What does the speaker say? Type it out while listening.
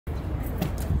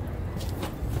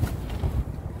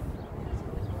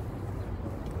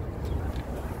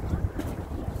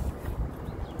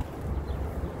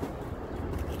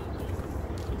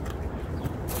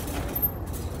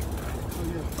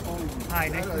Hi,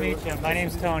 nice to meet you. My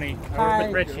name's Tony. Hi.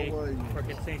 I'm with Richie. Work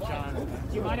at St. John's.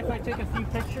 Do you mind if I take a few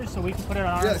pictures so we can put it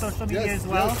on our social media as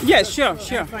well? Yes, sure.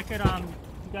 If I could, you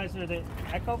guys are the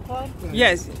Echo Club?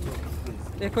 Yes,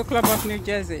 Echo Club of New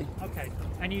Jersey. Okay.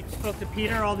 And you spoke to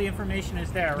Peter, all the information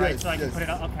is there, right? So I can put it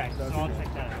up. Okay, so I'll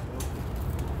check that out.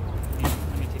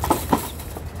 Let me take pictures.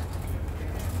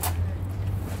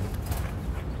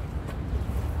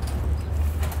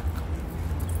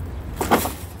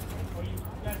 Well, you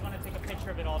guys want to take a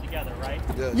picture of it all together, right?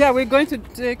 Yes. Yeah, we're going to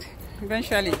take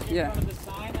eventually. Yeah. The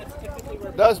sign, that's typically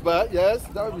where That's bad, yes,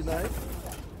 that would be nice.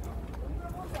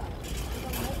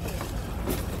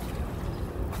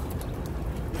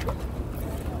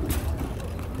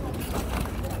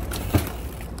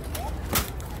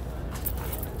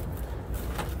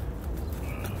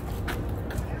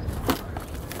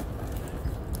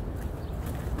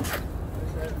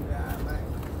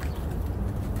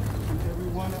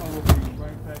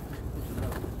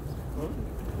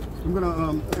 I'm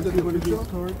gonna take a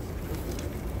picture.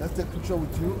 Let's take a picture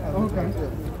with you. Okay.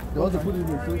 They want to put it in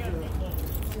the picture.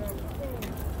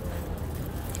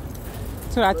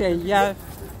 So I think yeah.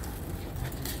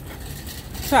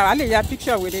 So I'll take a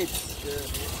picture with it.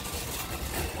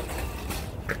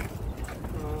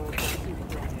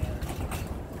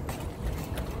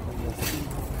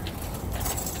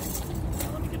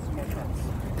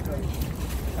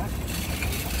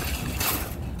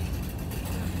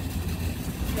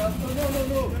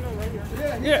 No, right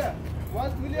here. Yeah.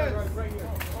 1 million. Right here.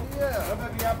 Oh, yeah.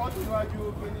 Maybe about to know you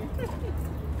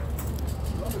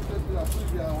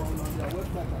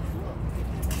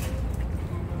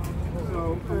So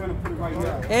I'm going to put it right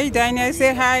here. Hey Daniel,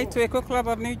 say hi to Echo Club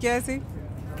of New Jersey.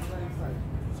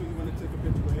 So you want to take a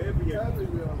picture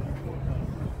everywhere.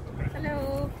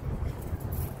 Hello.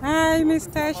 Hi, Miss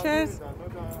Tasha.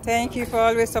 Thank you for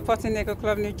always supporting Echo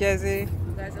Club New Jersey.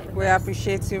 We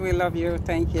appreciate you. We love you.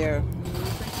 Thank you.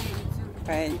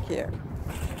 Thank you.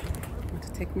 Want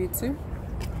to take me too?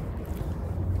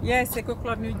 Yes, Echo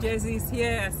Club New Jersey is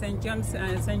here at St. John's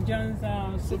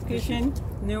Soup Kitchen,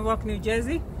 Newark, New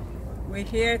Jersey. We're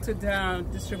here to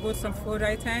distribute some food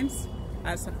items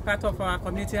as a part of our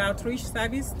community outreach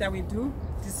service that we do.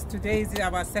 Today is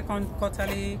our second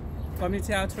quarterly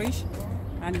community outreach,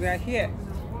 and we are here.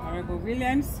 Honorable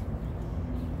Williams,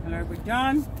 Honorable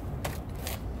John,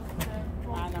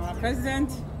 and our President,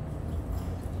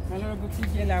 Honorable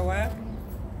T.J. Lawal,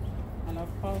 and of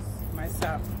course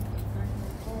myself.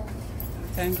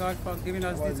 Thank God for giving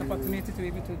us this opportunity to be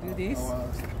able to do this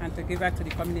and to give back to the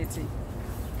community.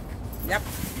 Yep.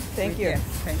 Thank you.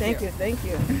 Thank you. Thank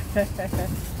you.